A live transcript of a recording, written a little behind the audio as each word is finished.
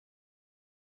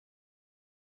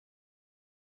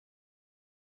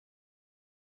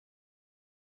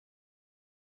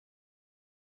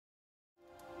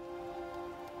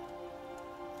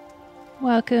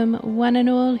Welcome one and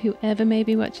all, whoever may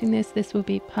be watching this. This will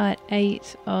be part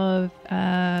 8 of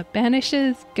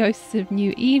Banishers, Ghosts of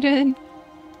New Eden.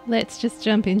 Let's just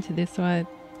jump into this one.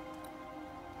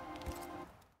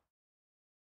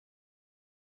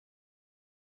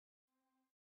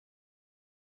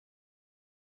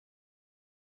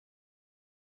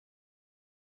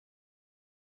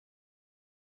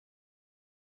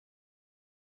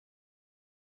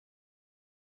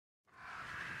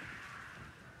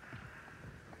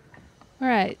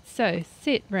 Alright, so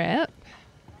sit rep.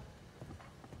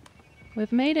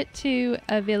 We've made it to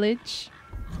a village.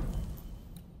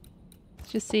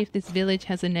 Let's just see if this village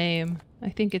has a name. I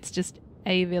think it's just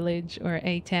a village or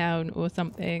a town or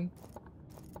something.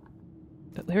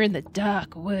 But we're in the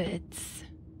dark woods.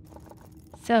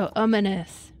 So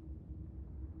ominous.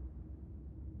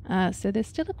 So there's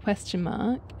still a question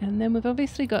mark. And then we've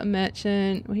obviously got a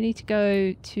merchant. We need to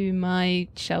go to my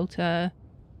shelter.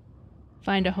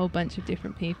 Find a whole bunch of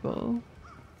different people.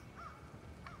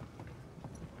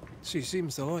 She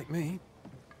seems to like me.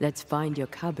 Let's find your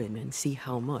cabin and see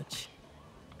how much.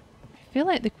 I feel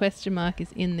like the question mark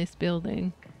is in this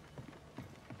building.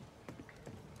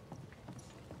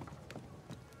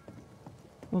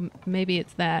 Or maybe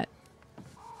it's that.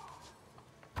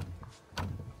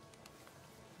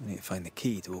 We need to find the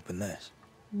key to open this.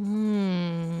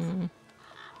 Gonna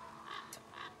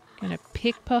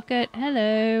pickpocket.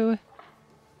 Hello.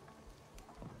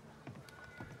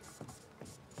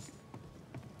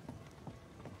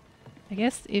 I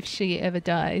guess if she ever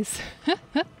dies,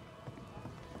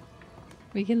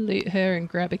 we can loot her and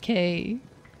grab a key.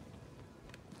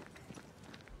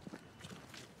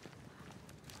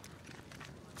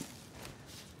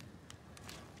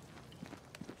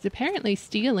 So apparently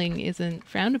stealing isn't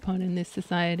frowned upon in this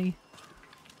society.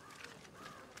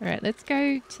 Alright, let's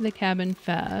go to the cabin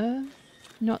first.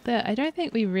 Not that I don't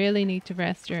think we really need to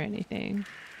rest or anything.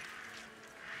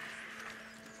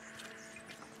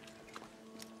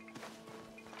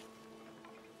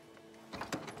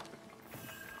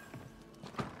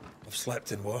 I've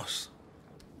slept in worse.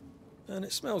 And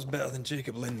it smells better than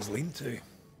Jacob Lynn's lean-to.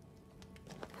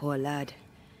 Poor lad.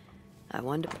 I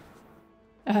wonder...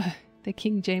 The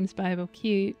King James Bible,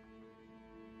 cute.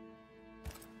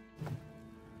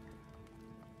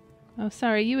 Oh,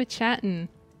 sorry, you were chatting.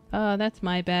 Oh, that's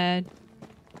my bad.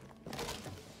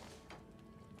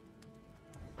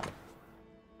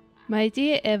 My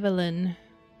dear Evelyn,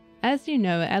 as you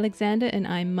know, Alexander and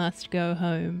I must go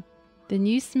home. The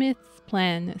new smith's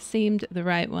plan seemed the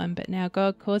right one, but now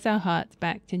God calls our hearts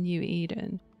back to New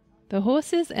Eden. The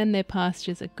horses and their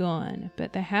pastures are gone,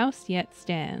 but the house yet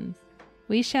stands.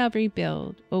 We shall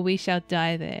rebuild, or we shall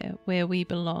die there, where we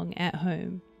belong at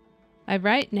home. I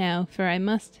write now, for I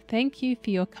must thank you for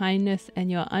your kindness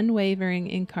and your unwavering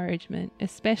encouragement,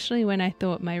 especially when I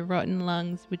thought my rotten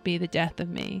lungs would be the death of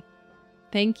me.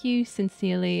 Thank you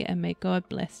sincerely, and may God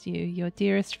bless you, your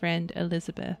dearest friend,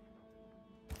 Elizabeth.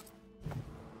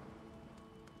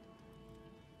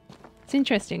 It's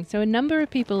interesting. So a number of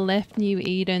people left New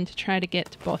Eden to try to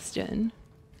get to Boston.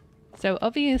 So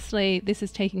obviously this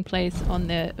is taking place on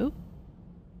the... Oh.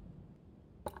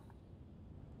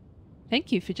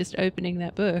 Thank you for just opening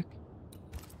that book.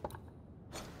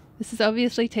 This is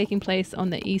obviously taking place on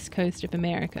the east coast of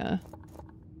America,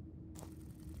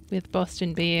 with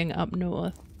Boston being up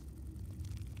north.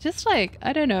 Just like,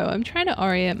 I don't know, I'm trying to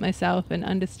orient myself and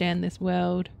understand this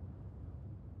world.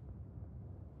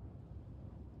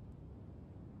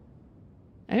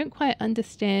 I don't quite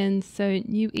understand. So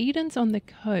New Eden's on the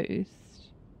coast.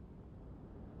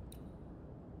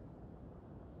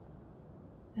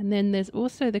 And then there's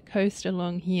also the coast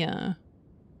along here.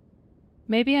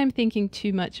 Maybe I'm thinking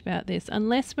too much about this,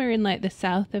 unless we're in like the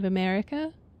south of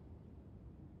America.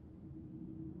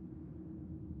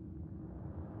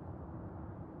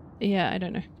 Yeah, I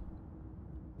don't know.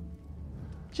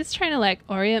 Just trying to like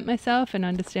orient myself and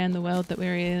understand the world that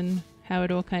we're in, how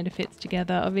it all kind of fits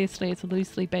together. Obviously it's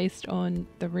loosely based on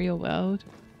the real world.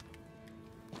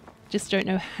 Just don't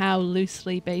know how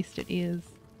loosely based it is.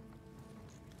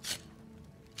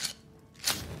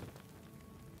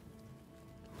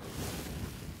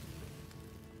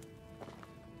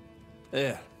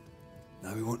 There.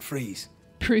 Now we won't freeze.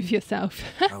 Prove yourself.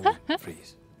 I won't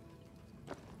freeze.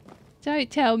 Don't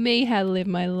tell me how to live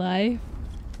my life.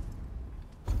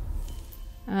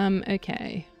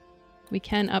 Okay. We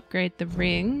can upgrade the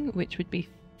ring, which would be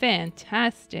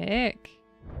fantastic.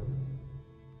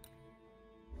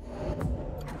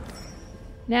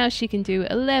 Now she can do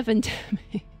 11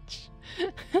 damage.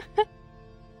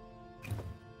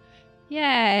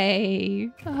 Yay!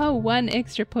 Oh, 1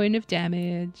 extra point of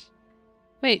damage.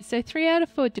 Wait, so 3 out of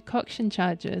 4 decoction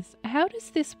charges. How does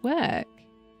this work?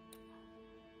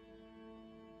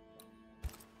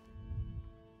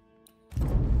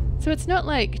 So it's not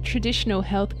like traditional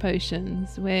health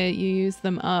potions where you use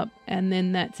them up and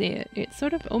then that's it. It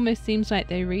sort of almost seems like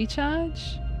they recharge.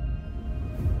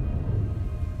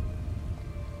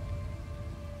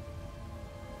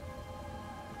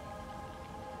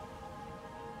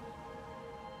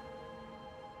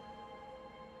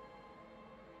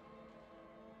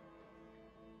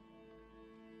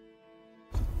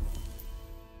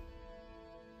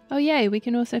 Oh yay, we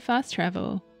can also fast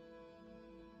travel.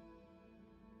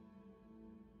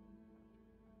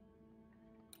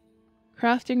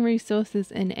 Crafting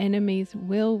resources and enemies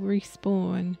will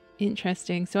respawn.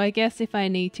 Interesting. So I guess if I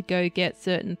need to go get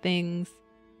certain things,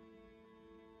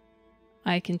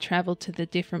 I can travel to the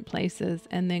different places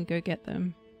and then go get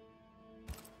them.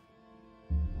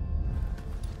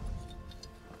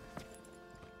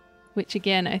 Which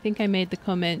again, I think I made the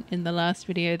comment in the last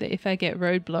video that if I get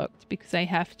roadblocked because I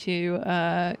have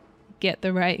to get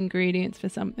the right ingredients for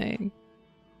something,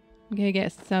 I'm gonna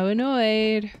get so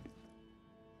annoyed.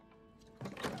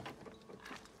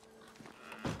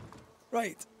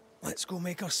 Right, let's go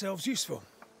make ourselves useful.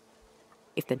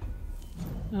 If the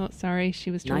Oh, sorry,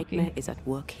 she was talking. nightmare is at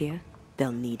work here,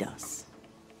 they'll need us.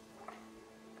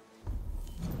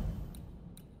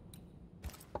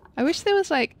 I wish there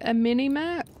was like a mini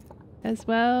map as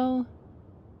well.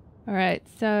 Alright,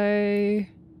 so...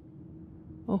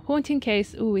 Well, haunting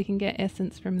case. Oh, we can get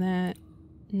essence from that.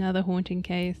 Another haunting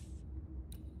case.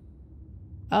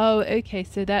 Oh, okay,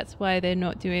 so that's why they're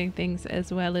not doing things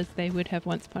as well as they would have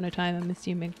once upon a time, I'm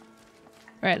assuming.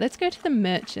 Alright, let's go to the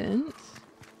merchant.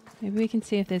 Maybe we can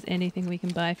see if there's anything we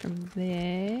can buy from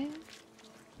there.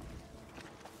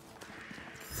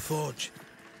 Forge.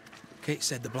 Kate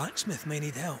said the blacksmith may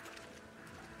need help.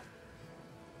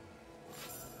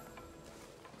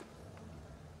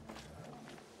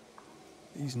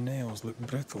 These nails look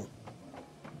brittle.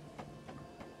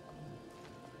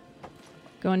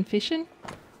 Gone fishing?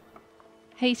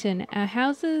 Hayton, our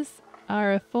houses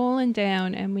are fallen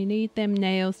down and we need them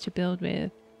nails to build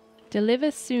with. Deliver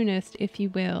soonest if you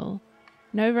will.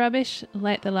 No rubbish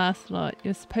like the last lot.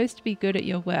 You're supposed to be good at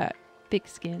your work. Thick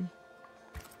skin.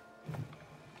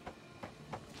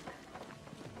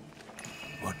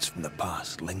 Words from the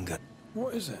past linger.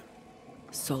 What is it?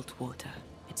 Salt water.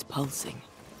 It's pulsing.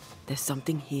 There's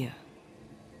something here.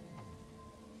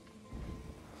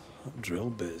 That drill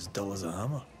bit is dull as a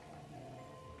hammer.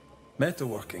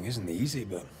 Metalworking isn't easy,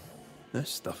 but this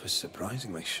stuff is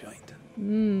surprisingly shite.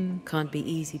 Can't be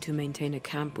easy to maintain a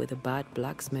camp with a bad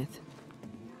blacksmith.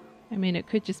 I mean, it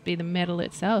could just be the metal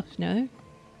itself, no?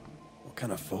 What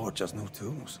kind of forge has no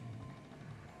tools?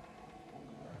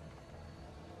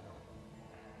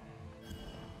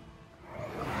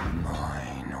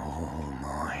 Mine, oh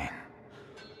mine.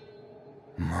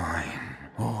 Mine,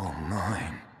 oh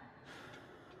mine.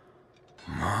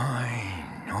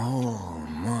 Mine, oh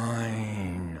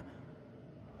mine.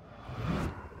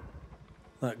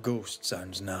 That ghost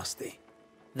sounds nasty.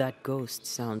 That ghost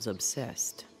sounds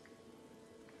obsessed.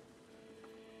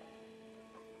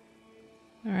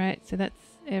 Alright, so that's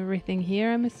everything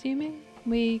here, I'm assuming.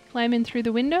 We climb in through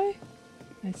the window?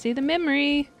 I see the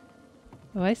memory.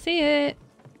 Oh, I see it.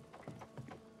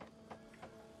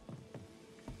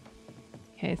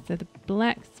 Okay, so the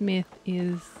blacksmith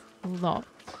is locked.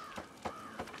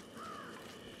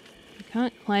 I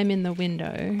can't climb in the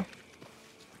window.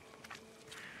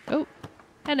 Oh,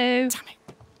 hello. Damn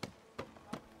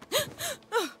it.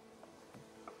 Oh.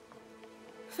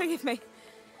 Forgive me.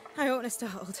 I oughtn't have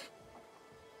startled.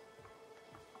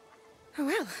 Oh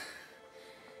well.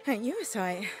 Ain't you a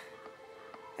sight?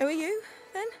 Who are you,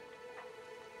 then?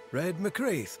 Red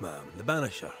McRaith, ma'am, the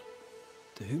Banisher.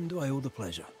 To whom do I owe the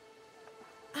pleasure?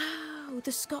 Oh,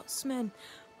 the Scotsman.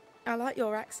 I like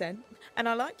your accent, and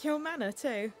I like your manner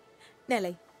too.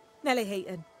 Nellie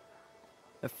Heaton.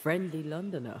 A friendly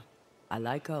Londoner. I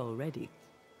like her already.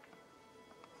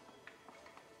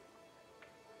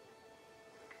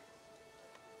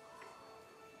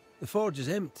 The forge is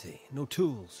empty, no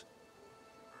tools.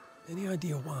 Any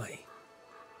idea why?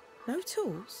 No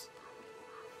tools?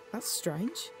 That's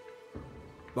strange.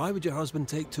 Why would your husband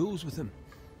take tools with him?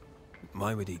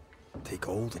 Why would he take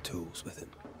all the tools with him?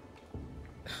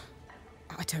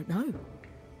 I don't know.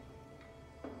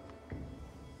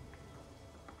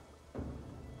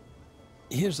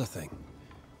 Here's the thing.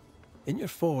 In your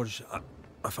forge,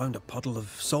 I found a puddle of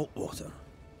salt water.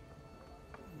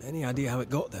 Any idea how it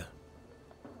got there?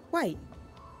 Wait.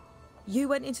 You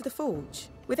went into the forge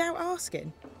without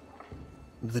asking?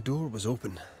 The door was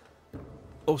open.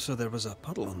 Also, there was a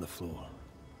puddle on the floor,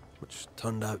 which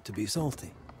turned out to be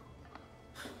salty.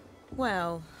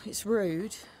 Well, it's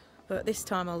rude, but this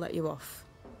time I'll let you off.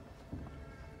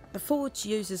 The forge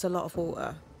uses a lot of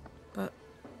water, but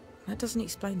that doesn't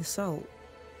explain the salt.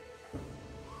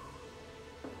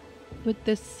 Would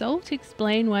the salt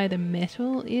explain why the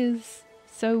metal is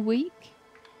so weak?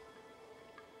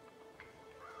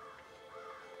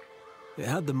 It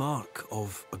had the mark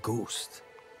of a ghost.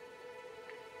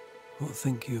 What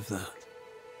think you of that?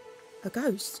 A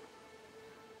ghost?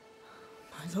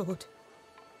 My lord,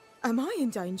 am I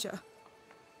in danger?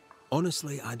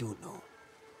 Honestly, I don't know.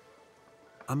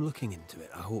 I'm looking into it,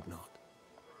 I hope not.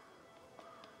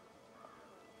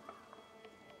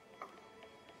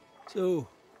 So,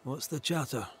 what's the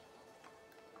chatter?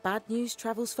 Bad news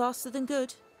travels faster than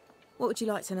good. What would you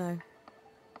like to know?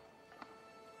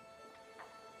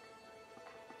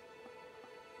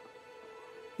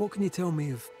 What can you tell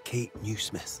me of Kate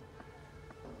Newsmith?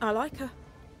 I like her.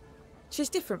 She's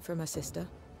different from her sister.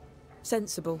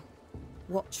 Sensible,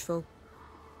 watchful.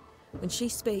 When she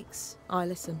speaks, I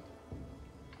listen.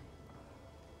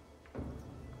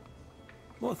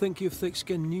 What think you of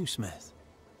thick-skinned Newsmith?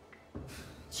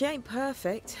 She ain't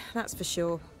perfect, that's for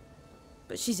sure.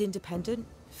 But she's independent,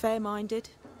 fair-minded,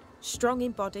 strong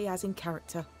in body as in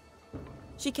character.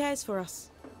 She cares for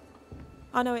us.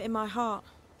 I know it in my heart,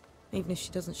 even if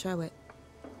she doesn't show it.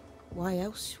 Why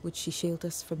else would she shield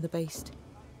us from the beast?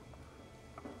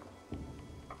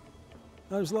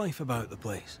 How's life about the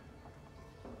place?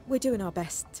 We're doing our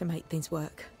best to make things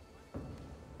work.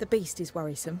 The beast is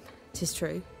worrisome, 'tis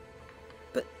true.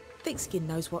 But Thickskin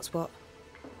knows what's what.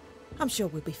 I'm sure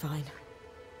we'll be fine.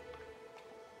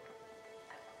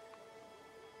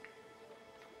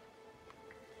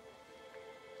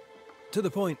 To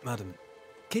the point, madam.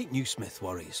 Kate Newsmith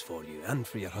worries for you, and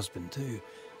for your husband too.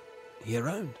 He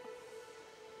around?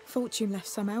 Fortune left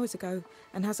some hours ago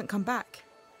and hasn't come back.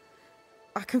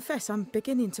 I confess I'm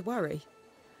beginning to worry.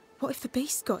 What if the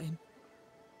beast got him?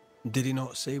 Did he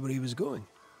not say where he was going?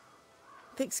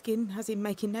 Thickskin has him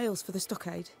making nails for the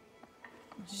stockade.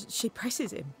 She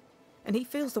presses him, and he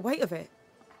feels the weight of it.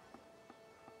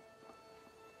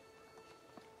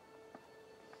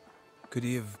 Could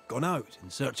he have gone out in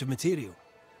search of material?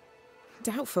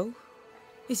 Doubtful.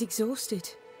 He's exhausted.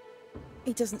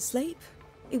 He doesn't sleep.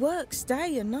 He works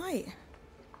day and night.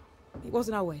 It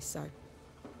wasn't always so.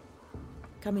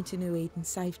 Coming to New Eden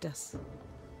saved us.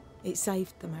 It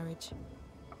saved the marriage.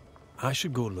 I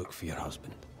should go look for your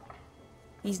husband.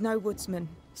 He's no woodsman,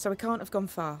 so he can't have gone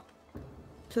far.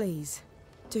 Please,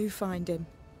 do find him.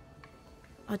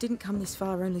 I didn't come this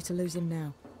far only to lose him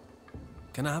now.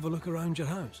 Can I have a look around your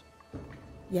house?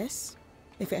 Yes,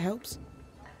 if it helps.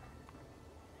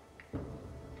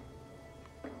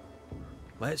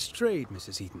 Let's trade,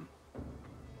 Mrs. Eden.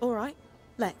 All right,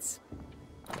 let's.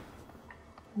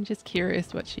 I'm just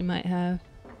curious what she might have.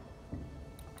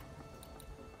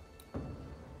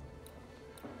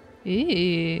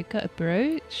 Ooh, got a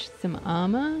brooch, some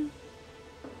armor.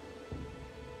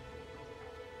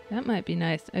 That might be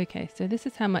nice. Okay, so this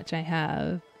is how much I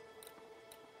have.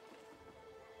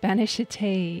 Banisher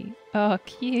tea. Oh,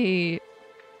 cute.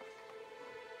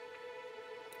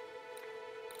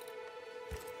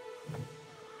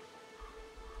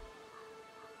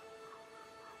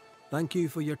 Thank you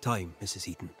for your time, Mrs.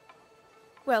 Eden.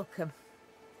 Welcome.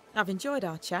 I've enjoyed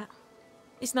our chat.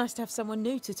 It's nice to have someone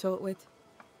new to talk with.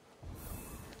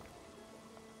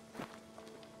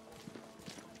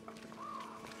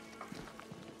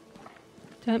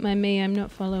 Don't mind me, I'm not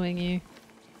following you.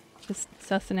 Just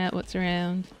sussing out what's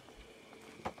around.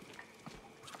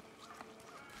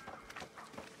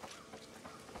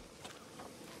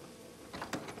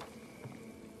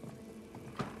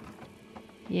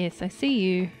 Yes, I see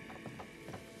you.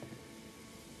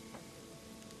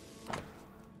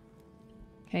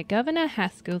 Okay, Governor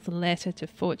Haskell's letter to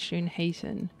Fortune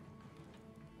Hayton.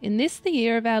 In this the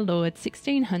year of our Lord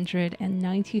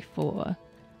 1694,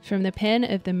 from the pen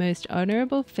of the most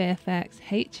honourable Fairfax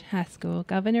H. Haskell,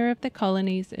 Governor of the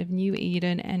colonies of New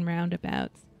Eden and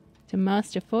roundabouts, to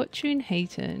Master Fortune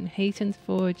Hayton, Hayton's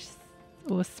Forge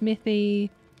or Smithy,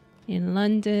 in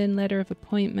London, letter of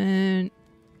appointment.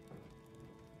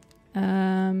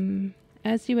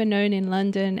 As you are known in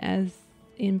London as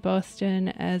in Boston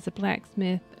as a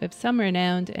blacksmith of some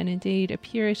renown and indeed a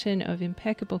Puritan of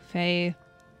impeccable faith,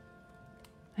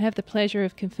 I have the pleasure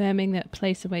of confirming that a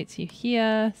place awaits you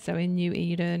here, so in New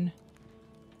Eden.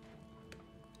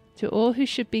 To all who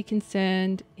should be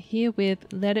concerned,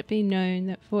 herewith let it be known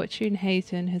that Fortune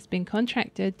Hayton has been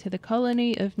contracted to the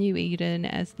colony of New Eden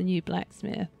as the new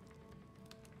blacksmith.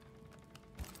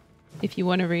 if you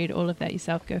want to read all of that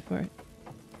yourself, go for it.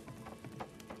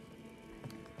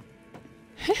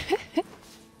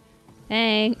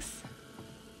 Thanks.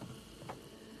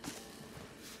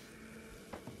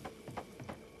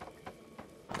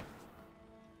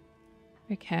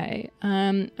 Okay,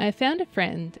 I found a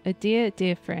friend, a dear,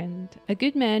 dear friend, a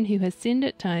good man who has sinned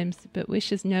at times but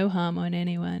wishes no harm on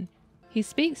anyone. He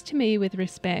speaks to me with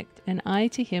respect, and I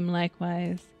to him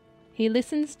likewise. He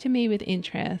listens to me with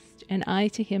interest, and I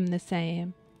to him the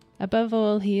same. Above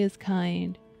all, he is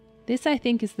kind. This, I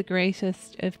think, is the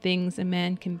greatest of things a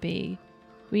man can be.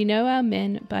 We know our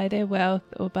men by their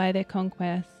wealth or by their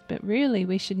conquests, but really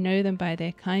we should know them by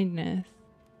their kindness.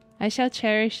 I shall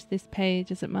cherish this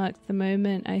page as it marks the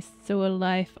moment I saw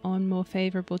life on more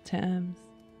favourable terms.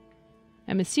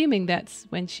 I'm assuming that's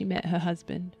when she met her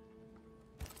husband.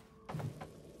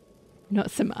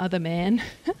 Not some other man.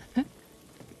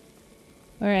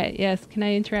 Alright, yes, can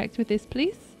I interact with this,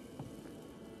 please?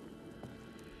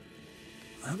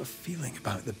 I have a feeling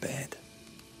about the bed.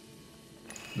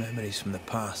 Memories from the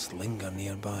past linger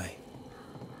nearby.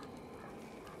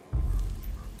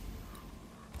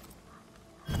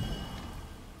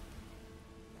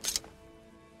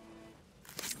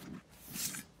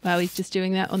 Wow, he's just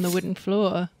doing that on the wooden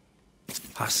floor.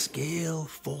 A scale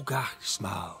fogach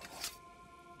smell.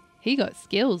 He got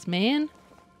skills, man.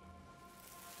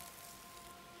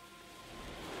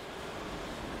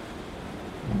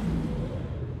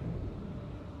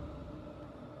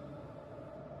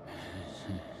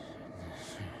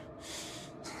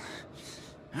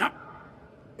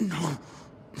 No.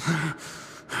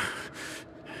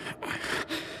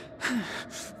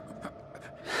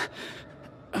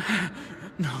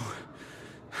 No.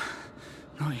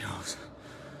 Not yours.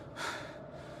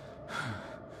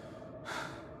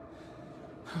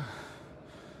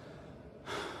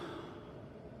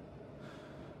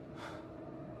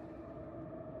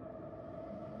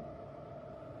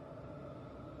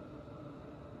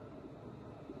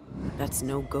 That's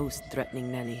no ghost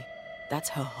threatening Nellie. That's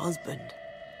her husband.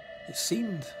 It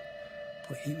seemed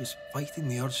like he was fighting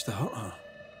the urge to hurt her.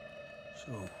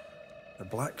 So, the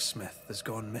blacksmith has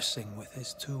gone missing with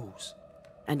his tools.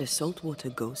 And a saltwater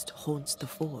ghost haunts the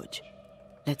forge.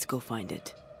 Let's go find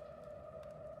it.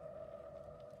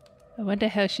 I wonder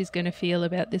how she's going to feel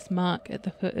about this mark at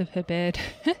the foot of her bed.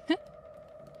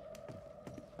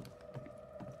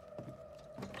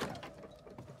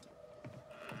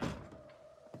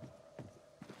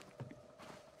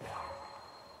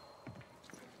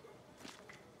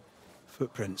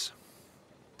 Footprints.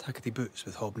 Tackety boots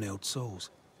with hobnailed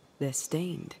soles. They're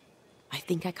stained. I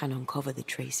think I can uncover the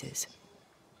traces.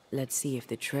 Let's see if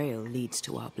the trail leads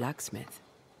to our blacksmith.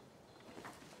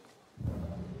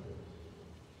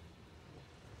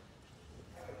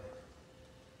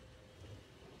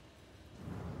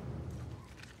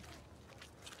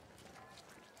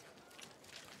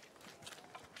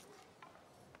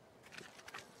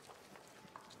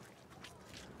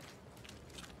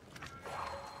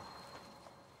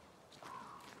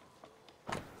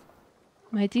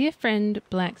 My dear friend,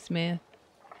 blacksmith.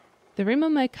 The rim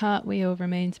on my cartwheel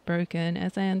remains broken.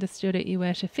 As I understood it, you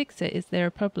were to fix it. Is there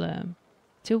a problem?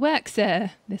 To work,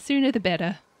 sir. The sooner the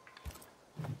better.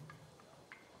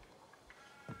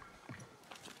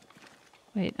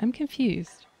 Wait, I'm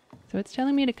confused. So it's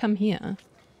telling me to come here.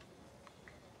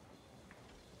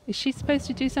 Is she supposed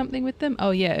to do something with them?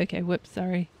 Oh yeah, okay, whoops,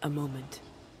 sorry. A moment.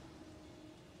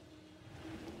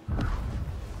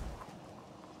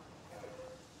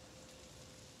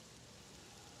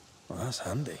 Well, that's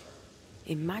handy.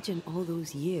 Imagine all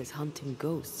those years hunting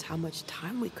ghosts, how much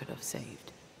time we could have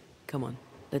saved. Come on,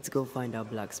 let's go find our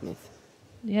blacksmith.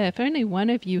 Yeah, if only one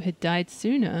of you had died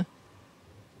sooner.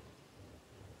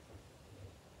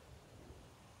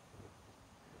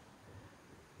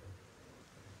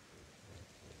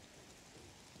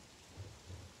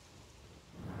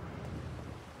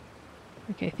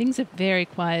 Okay, things are very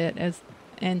quiet as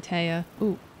Antea...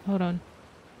 Ooh, hold on.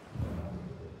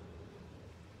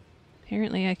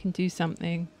 Apparently I can do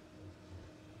something.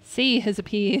 C has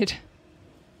appeared.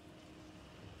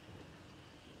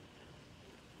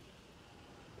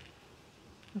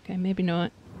 Okay, maybe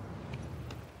not.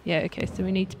 Yeah, okay, so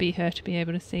we need to be her to be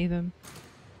able to see them.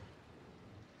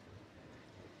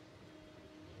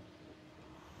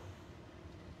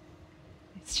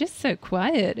 It's just so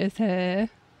quiet as her.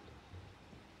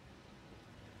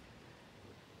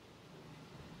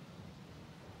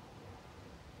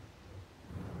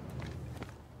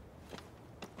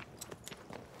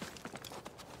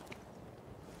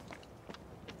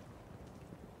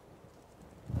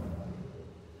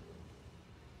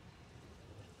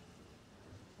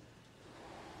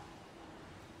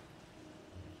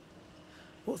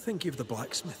 What think you of the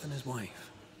blacksmith and his wife?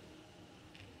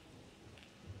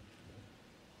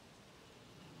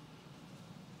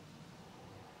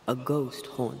 A ghost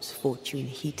haunts Fortune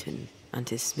Heaton and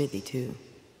his smithy too.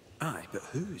 Aye, but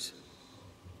whose?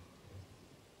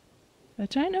 I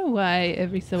don't know why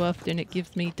every so often it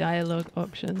gives me dialogue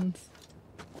options.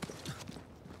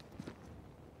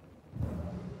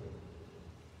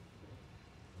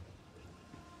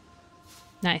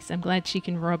 Nice, I'm glad she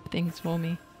can rob things for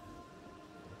me.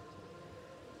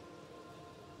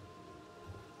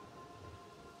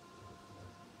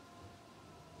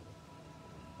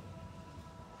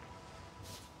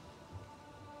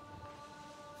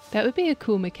 That would be a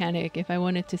cool mechanic if I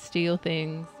wanted to steal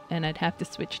things and I'd have to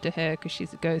switch to her because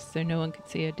she's a ghost so no one could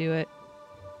see her do it.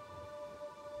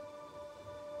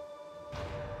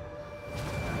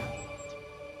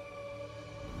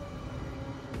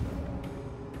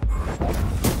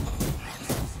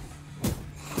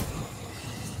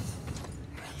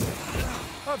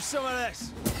 Have some of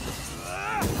this!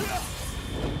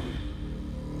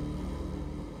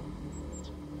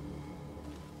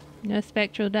 No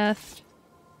spectral dust.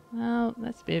 Well,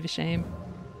 that's a bit of a shame.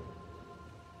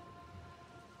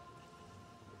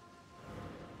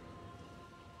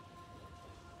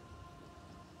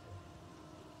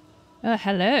 Oh,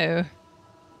 hello.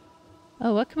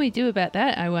 Oh, what can we do about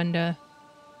that, I wonder?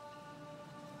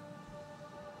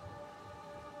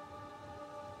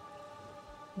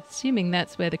 Assuming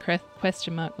that's where the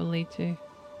question mark will lead to.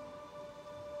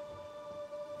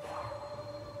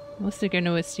 I'm also going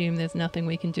to assume there's nothing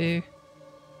we can do.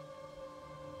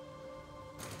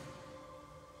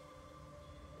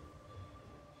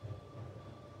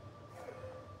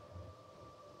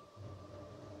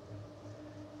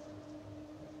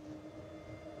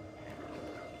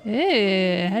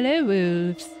 Hey, hello,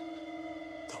 wolves.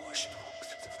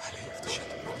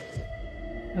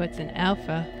 Oh, it's an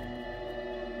alpha.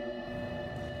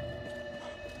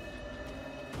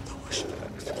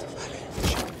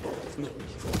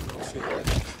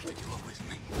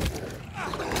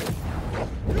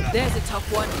 There's a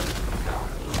tough one.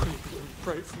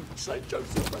 Pray for me, Saint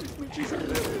Joseph, pray for me, Jesus,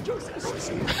 Mary, and Joseph.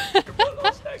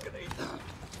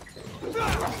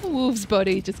 The wolf's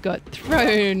body just got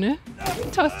thrown,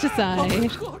 tossed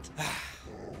aside.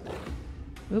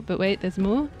 Oh, but wait, there's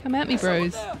more. Come at me,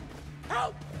 bros.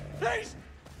 Help! Please!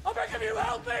 I beg of you,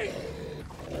 help me!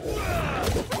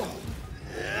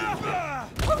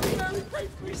 Holy Mary, pray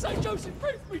for me, Saint Joseph,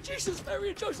 pray for me, Jesus, Mary,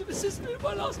 and Joseph, assist me in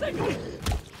my last agony.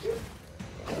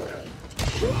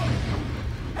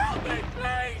 Help me,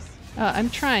 please! Oh, I'm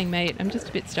trying, mate. I'm just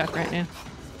a bit stuck right now.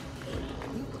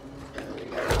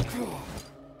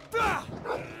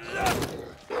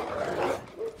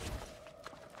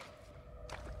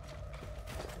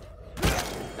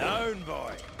 Down,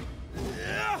 boy.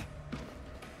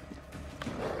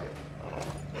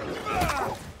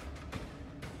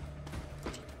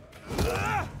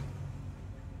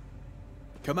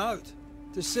 Come out.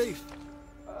 It's safe.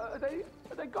 Are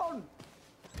they gone?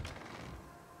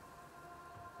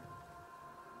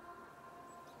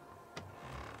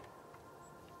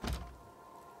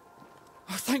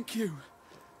 I thank you,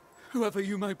 whoever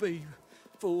you may be,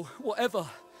 for whatever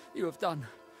you have done.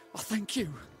 I thank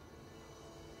you.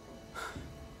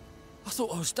 I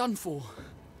thought I was done for.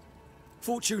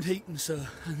 Fortune Heaton, sir,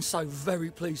 and so very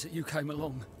pleased that you came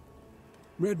along.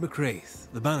 Red McRaith,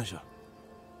 the Banisher.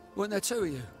 Weren't there two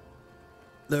of you?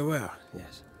 There were,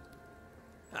 yes.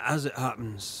 As it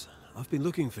happens, I've been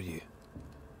looking for you.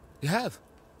 You have?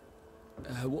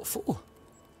 What for?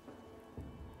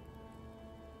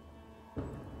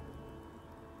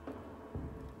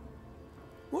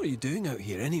 What are you doing out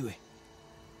here anyway?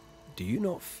 Do you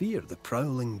not fear the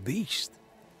prowling beast?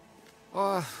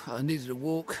 I needed a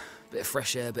walk, bit of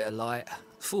fresh air, bit of light.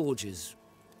 The forge is...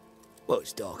 well,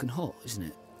 it's dark and hot, isn't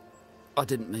it? I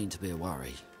didn't mean to be a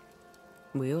worry.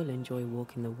 We all enjoy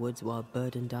walking the woods while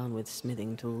burdened down with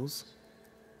smithing tools.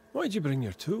 Why'd you bring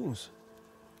your tools?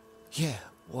 Yeah,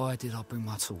 why did I bring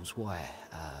my tools? Why?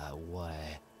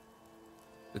 Why?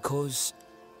 Because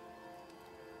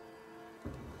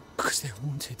they're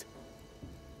haunted.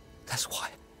 That's why.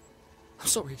 I'm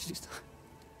sorry, it's just...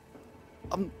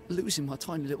 I'm losing my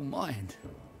tiny little mind.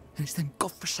 And it's them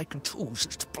godforsaken tools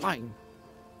that's to blame.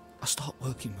 I start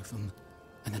working with them,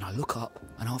 and then I look up,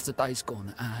 and half the day's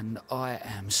gone, and I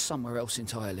am somewhere else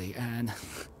entirely, and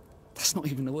that's not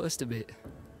even the worst of it.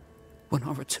 When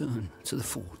I return to the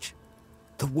forge,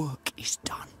 the work is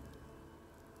done.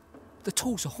 The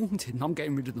tools are haunted, and I'm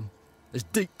getting rid of them. As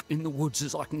deep in the woods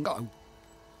as I can go.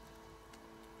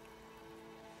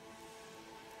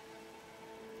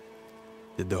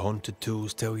 Did the haunted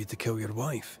tools tell you to kill your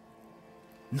wife?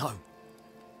 No.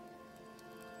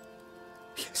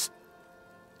 Yes.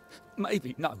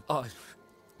 Maybe. No, I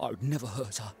would never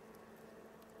hurt her.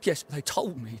 Yes, they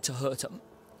told me to hurt her.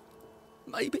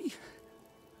 Maybe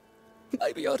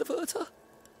I'd have hurt her.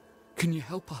 Can you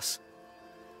help us?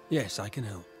 Yes, I can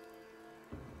help.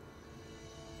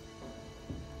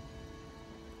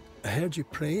 I heard you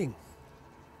praying.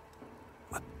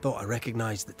 I thought I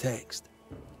recognized the text.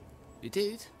 You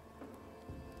did?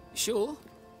 Sure?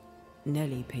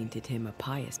 Nellie painted him a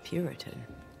pious Puritan.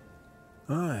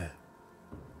 Aye.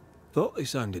 Thought they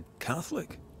sounded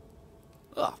Catholic.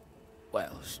 Oh,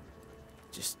 well,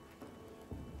 just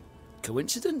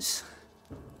coincidence?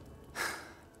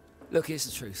 Look, here's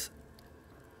the truth.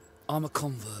 I'm a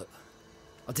convert.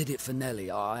 I did it for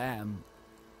Nellie.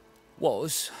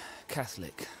 Was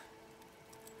Catholic.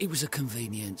 It was a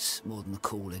convenience more than a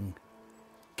calling.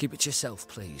 Keep it to yourself,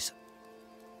 please.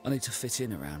 I need to fit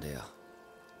in around here.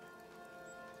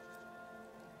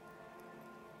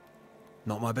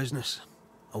 Not my business.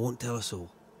 I won't tell a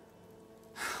soul.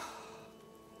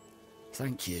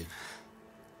 Thank you.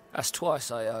 That's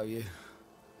twice I owe you.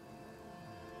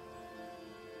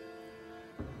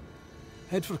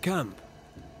 Head for camp.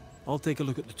 I'll take a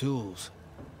look at the tools.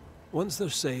 Once they're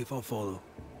safe, I'll follow.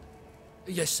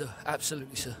 Yes, sir.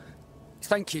 Absolutely, sir.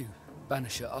 Thank you,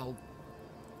 Banisher. I'll...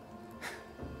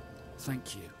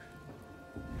 Thank you.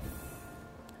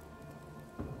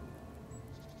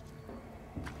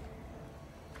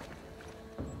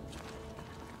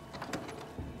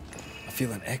 I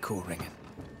feel an echo ringing.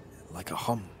 Like a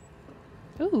hum.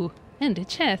 Ooh, and a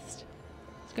chest.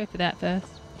 Let's go for that first.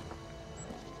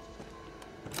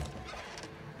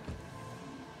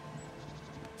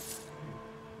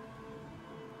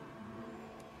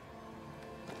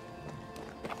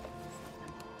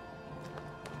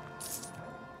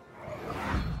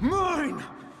 Mine!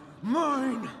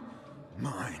 Mine!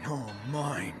 Mine, oh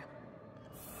mine.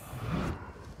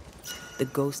 The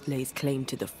ghost lays claim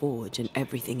to the forge and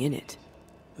everything in it.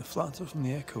 The flatter from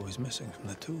the echo is missing from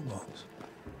the toolbox.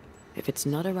 If it's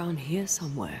not around here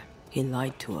somewhere, he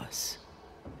lied to us.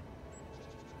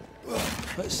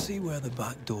 Let's see where the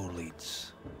back door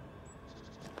leads.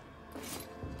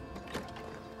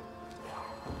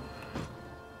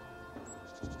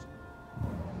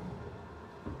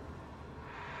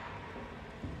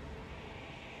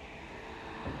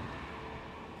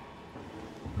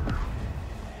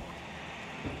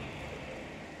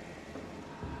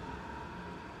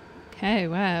 Okay,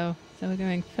 wow. So we're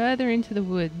going further into the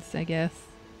woods, I guess.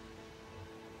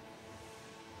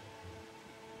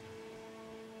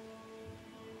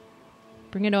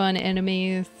 Bring it on,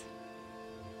 enemies.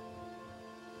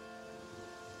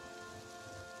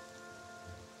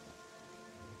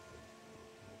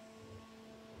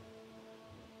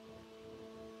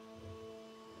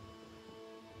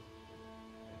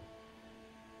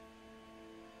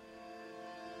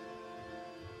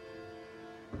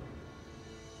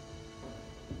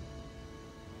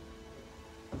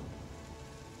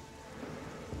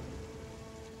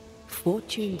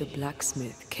 Fortune the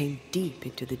blacksmith came deep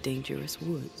into the dangerous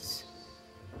woods.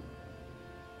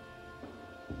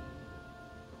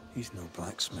 He's no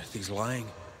blacksmith, he's lying.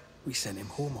 We sent him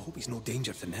home, I hope he's no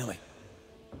danger to Nellie.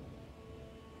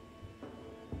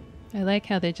 I like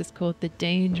how they're just called the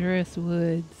dangerous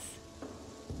woods.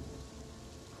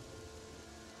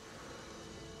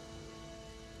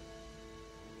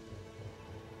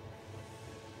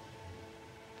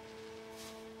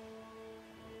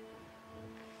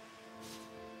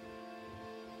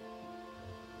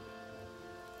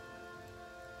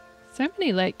 So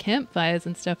many like campfires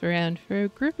and stuff around. For a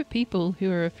group of people who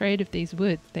are afraid of these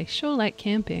woods, they sure like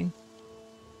camping.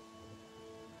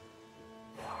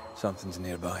 Something's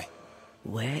nearby.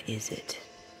 Where is it?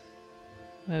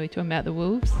 What, are we talking about the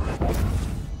wolves?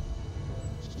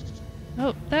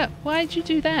 Oh, why'd you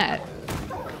do that?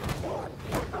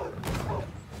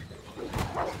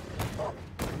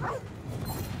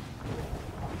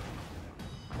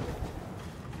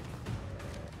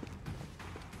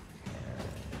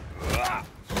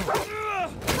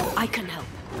 I can help.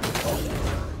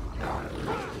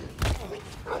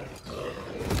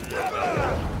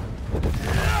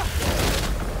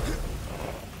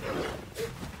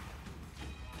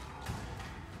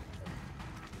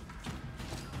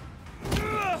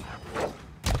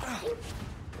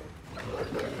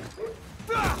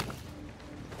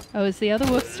 Oh, is the other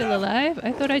wolf still alive?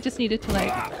 I thought I just needed to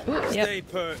like... Oh, yep. Stay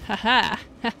put. Haha!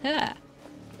 Haha!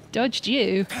 Dodged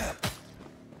you.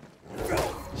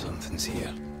 Something's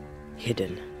here.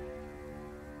 Hidden.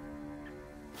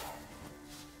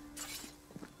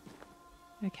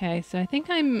 Okay, so I think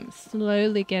I'm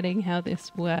slowly getting how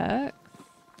this works.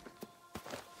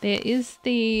 There is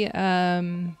the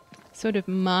sort of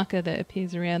marker that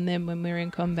appears around them when we're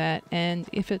in combat, and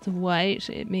if it's white,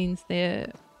 it means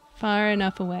they're far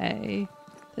enough away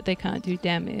that they can't do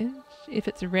damage. If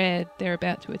it's red, they're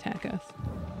about to attack us.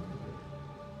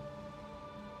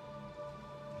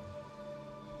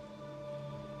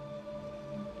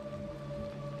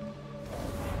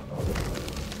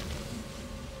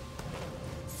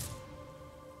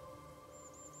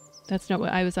 That's not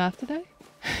what I was after, though.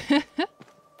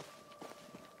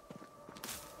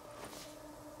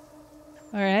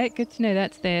 Alright, good to know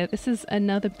that's there. This is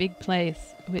another big place,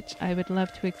 which I would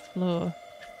love to explore.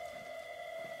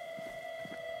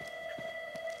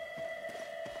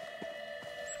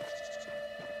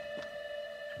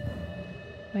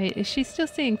 Wait, is she still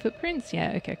seeing footprints?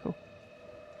 Yeah, okay, cool.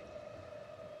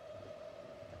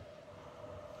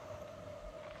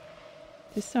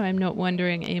 Just so I'm not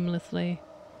wandering aimlessly.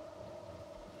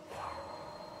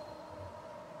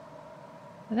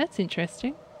 Well, that's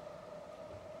interesting.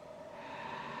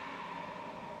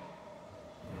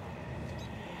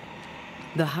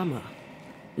 The hammer.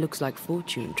 Looks like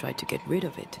Fortune tried to get rid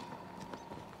of it.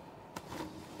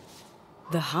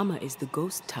 The hammer is the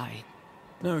ghost tie.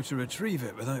 Now to retrieve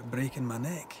it without breaking my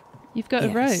neck. You've got a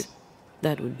rope.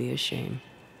 That would be a shame.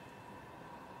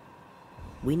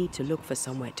 We need to look for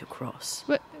somewhere to cross.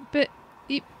 But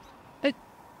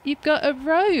you've got a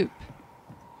rope.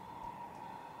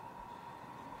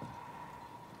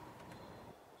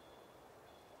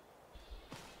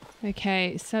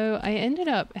 Okay, so I ended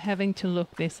up having to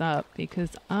look this up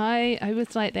because I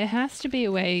was like, there has to be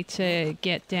a way to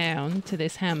get down to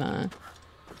this hammer.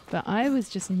 But I was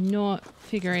just not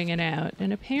figuring it out.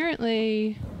 And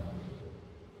apparently...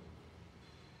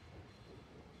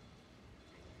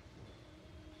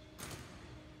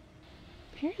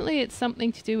 Apparently it's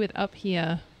something to do with up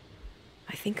here.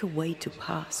 I think a way to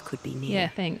pass could be near. Yeah,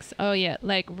 thanks. Oh yeah,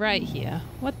 like right here.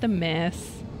 What the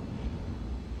mess.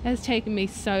 It has taken me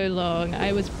so long.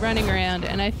 I was running around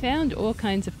and I found all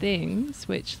kinds of things,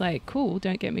 which, like, cool,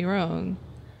 don't get me wrong.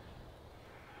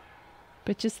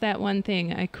 But just that one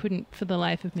thing I couldn't for the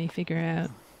life of me figure out.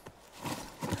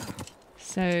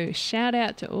 So shout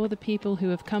out to all the people who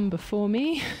have come before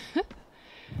me,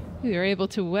 who are able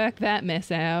to work that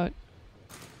mess out.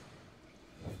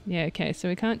 Yeah, okay, so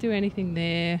we can't do anything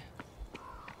there.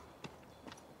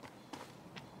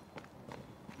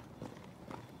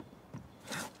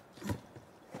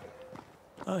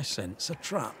 I sense a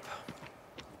trap.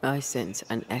 I sense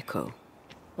an echo.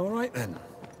 All right then,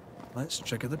 let's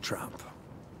trigger the trap.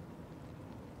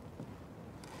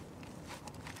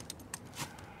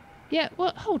 Yeah,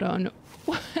 well, hold on.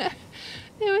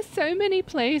 There were so many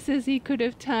places he could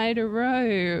have tied a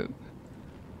rope.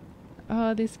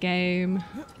 Oh, this game.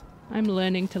 I'm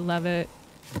learning to love it.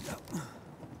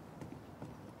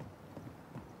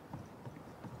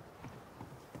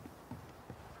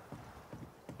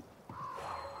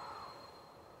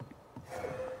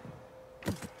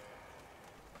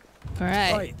 All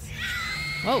right. Right.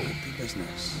 Whoa. Happy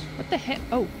business. What the heck?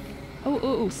 Oh.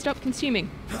 Oh, stop consuming.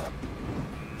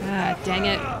 Ah, dang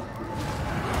it.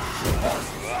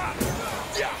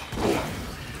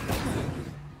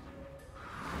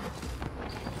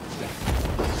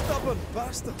 Stubborn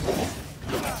bastard.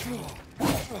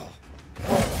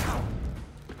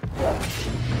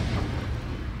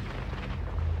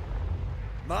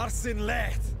 Marcin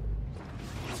Raith.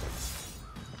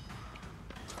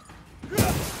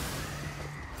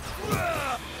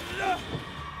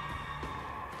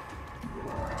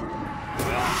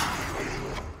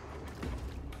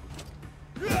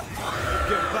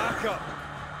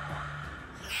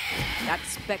 That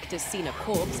spectre's seen a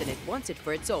corpse and it wants it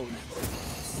for its own.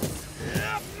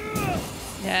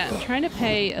 Yeah, I'm trying to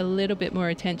pay a little bit more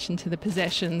attention to the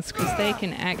possessions because they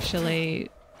can actually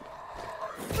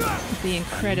be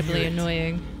incredibly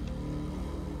annoying.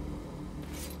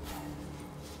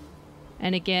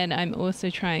 And again, I'm also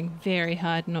trying very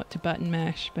hard not to button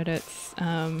mash, but it's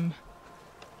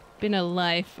been a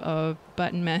life of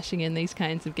button mashing in these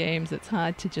kinds of games. It's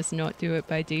hard to just not do it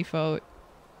by default.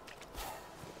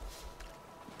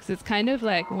 Because it's kind of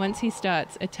like once he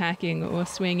starts attacking or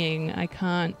swinging, I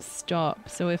can't stop.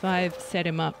 So if I've set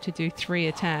him up to do 3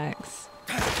 attacks,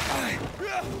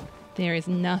 there is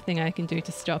nothing I can do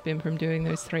to stop him from doing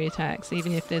those 3 attacks,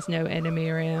 even if there's no enemy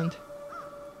around.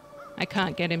 I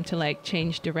can't get him to like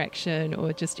change direction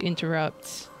or just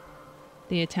interrupt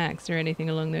the attacks or anything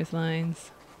along those lines.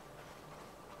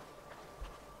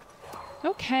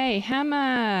 Okay,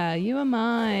 hammer, you are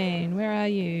mine. Where are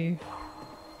you?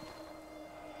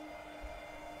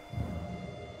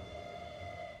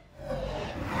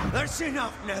 That's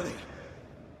enough, Nelly.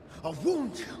 I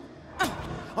warned you.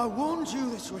 I warned you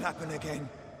this would happen again.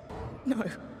 No.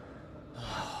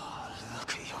 Oh,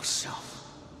 look at yourself.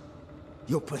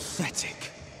 You're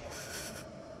pathetic.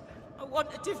 I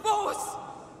want a divorce!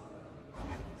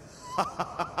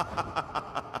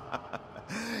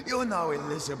 You're no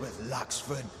Elizabeth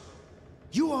Luxford.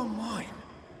 You are mine.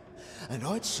 And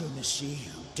I'd sooner see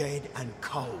you dead and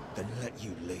cold than let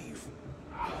you leave.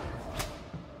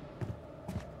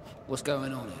 What's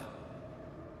going on here?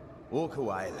 Walk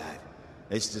away, lad.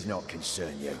 This does not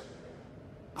concern you.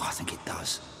 I think it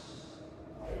does.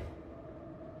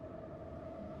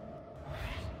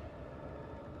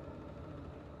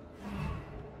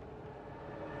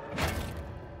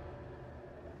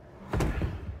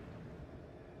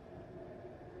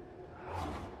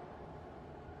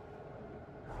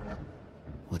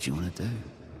 What do you want to do?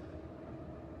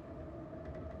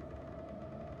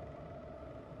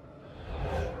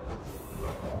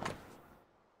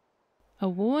 A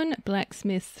worn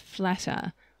blacksmith's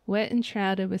flatter, wet and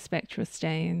shrouded with spectral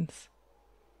stains.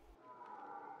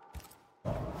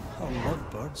 Our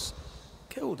lovebirds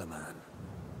killed a man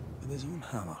with his own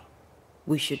hammer.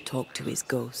 We should talk to his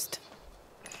ghost.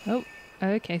 Oh,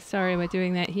 okay, sorry, we're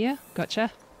doing that here.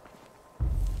 Gotcha.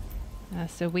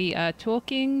 So we are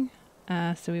talking,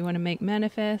 so we want to make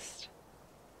manifest.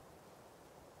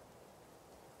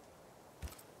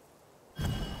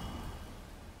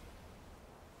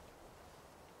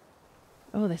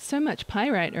 Oh, there's so much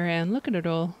pyrite around. Look at it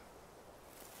all.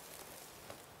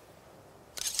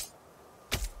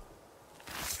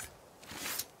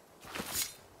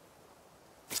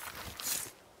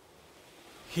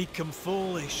 He come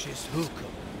foolish is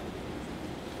hookum.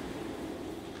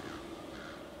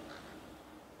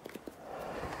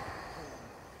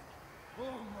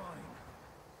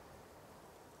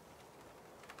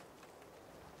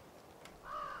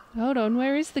 Hold on,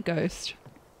 where is the ghost?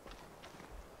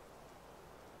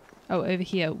 Oh, over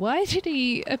here. Why did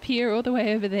he appear all the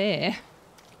way over there?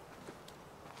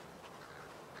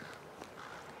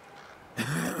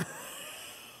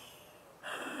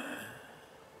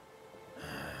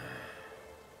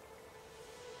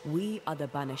 We are the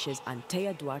Banishers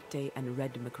Antea Duarte and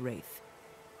Red Raith.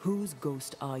 Whose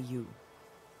ghost are you?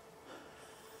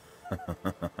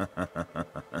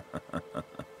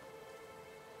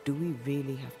 Do we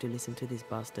really have to listen to this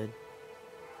bastard?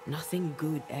 Nothing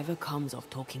good ever comes of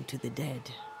talking to the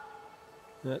dead.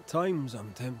 At times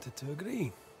I'm tempted to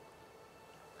agree.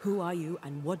 Who are you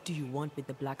and what do you want with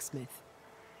the blacksmith?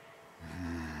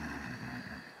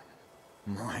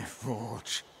 My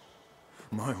forge.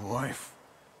 My wife.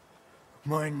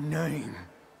 My name.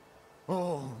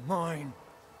 All mine.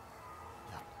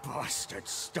 The bastard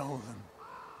stole them.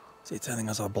 Is he telling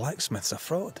us our blacksmith's a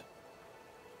fraud?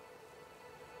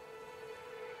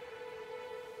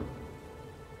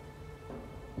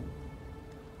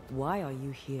 Why are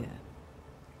you here?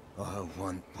 I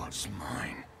want what's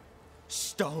mine.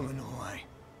 Stolen away.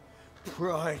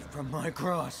 Pried from my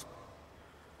grasp.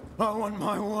 I want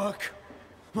my work.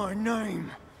 My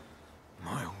name.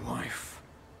 My wife.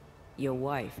 Your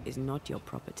wife is not your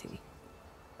property.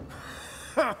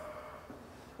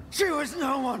 She was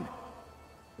no one!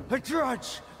 A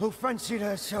drudge who fancied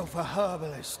herself a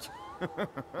herbalist.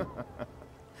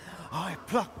 I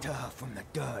plucked her from the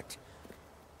dirt.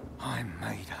 I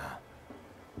made her.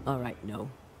 All right, no.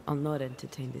 I'll not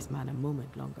entertain this man a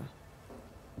moment longer.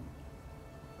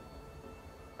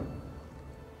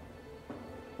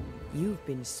 You've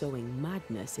been sowing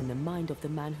madness in the mind of the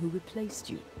man who replaced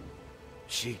you.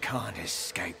 She can't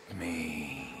escape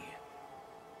me.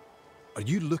 Are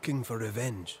you looking for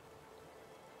revenge?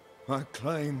 I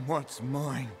claim what's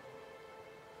mine.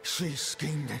 She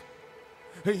schemed it.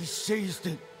 He seized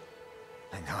it.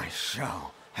 And I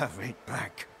shall have it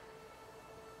back.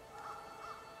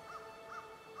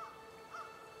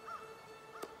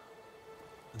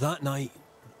 That night,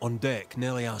 on deck,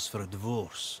 Nellie asked for a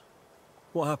divorce.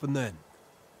 What happened then?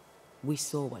 We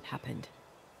saw what happened.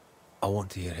 I want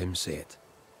to hear him say it.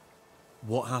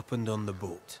 What happened on the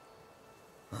boat?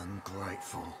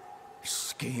 Ungrateful,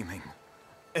 scheming,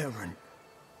 errant,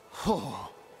 whore.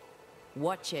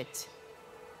 Watch it.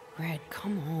 Red,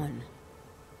 come on.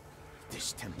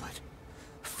 Distempered,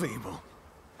 feeble,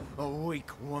 a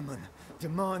weak woman,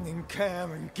 demanding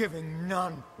care and giving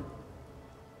none.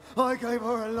 I gave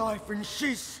her a life and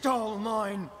she stole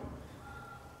mine.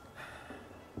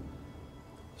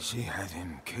 She had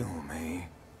him kill me.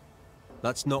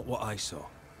 That's not what I saw.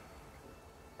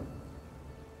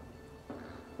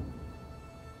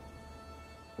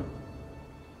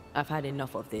 I've had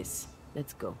enough of this.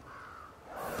 Let's go.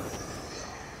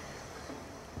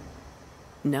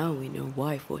 Now we know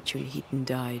why Fortune Heaton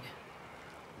died.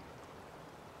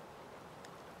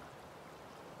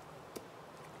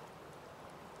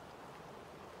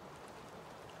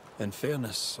 In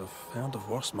fairness, I've heard of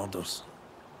worse murders.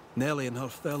 Nellie and her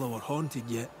fellow are haunted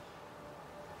yet,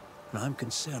 and I'm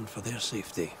concerned for their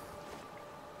safety.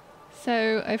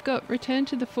 So I've got return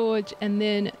to the forge and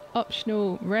then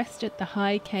optional rest at the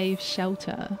high cave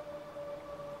shelter.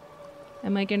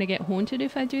 Am I going to get haunted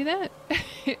if I do that?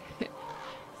 Is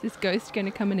this ghost going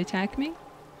to come and attack me?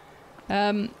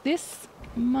 This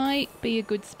might be a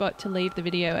good spot to leave the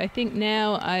video. I think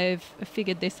now I've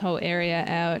figured this whole area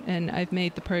out and I've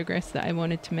made the progress that I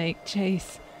wanted to make.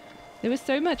 Jeez. There was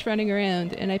so much running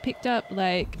around and I picked up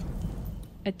like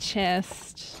a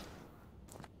chest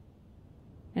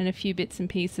and a few bits and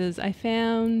pieces. I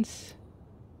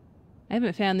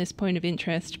haven't found this point of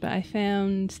interest, but I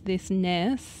found this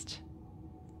nest.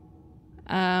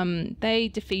 They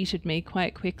defeated me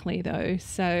quite quickly though,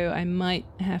 so I might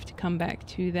have to come back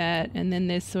to that. And then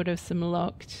there's sort of some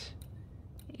locked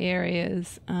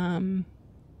areas.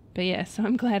 But yeah, so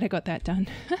I'm glad I got that done.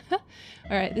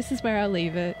 Alright, this is where I'll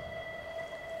leave it.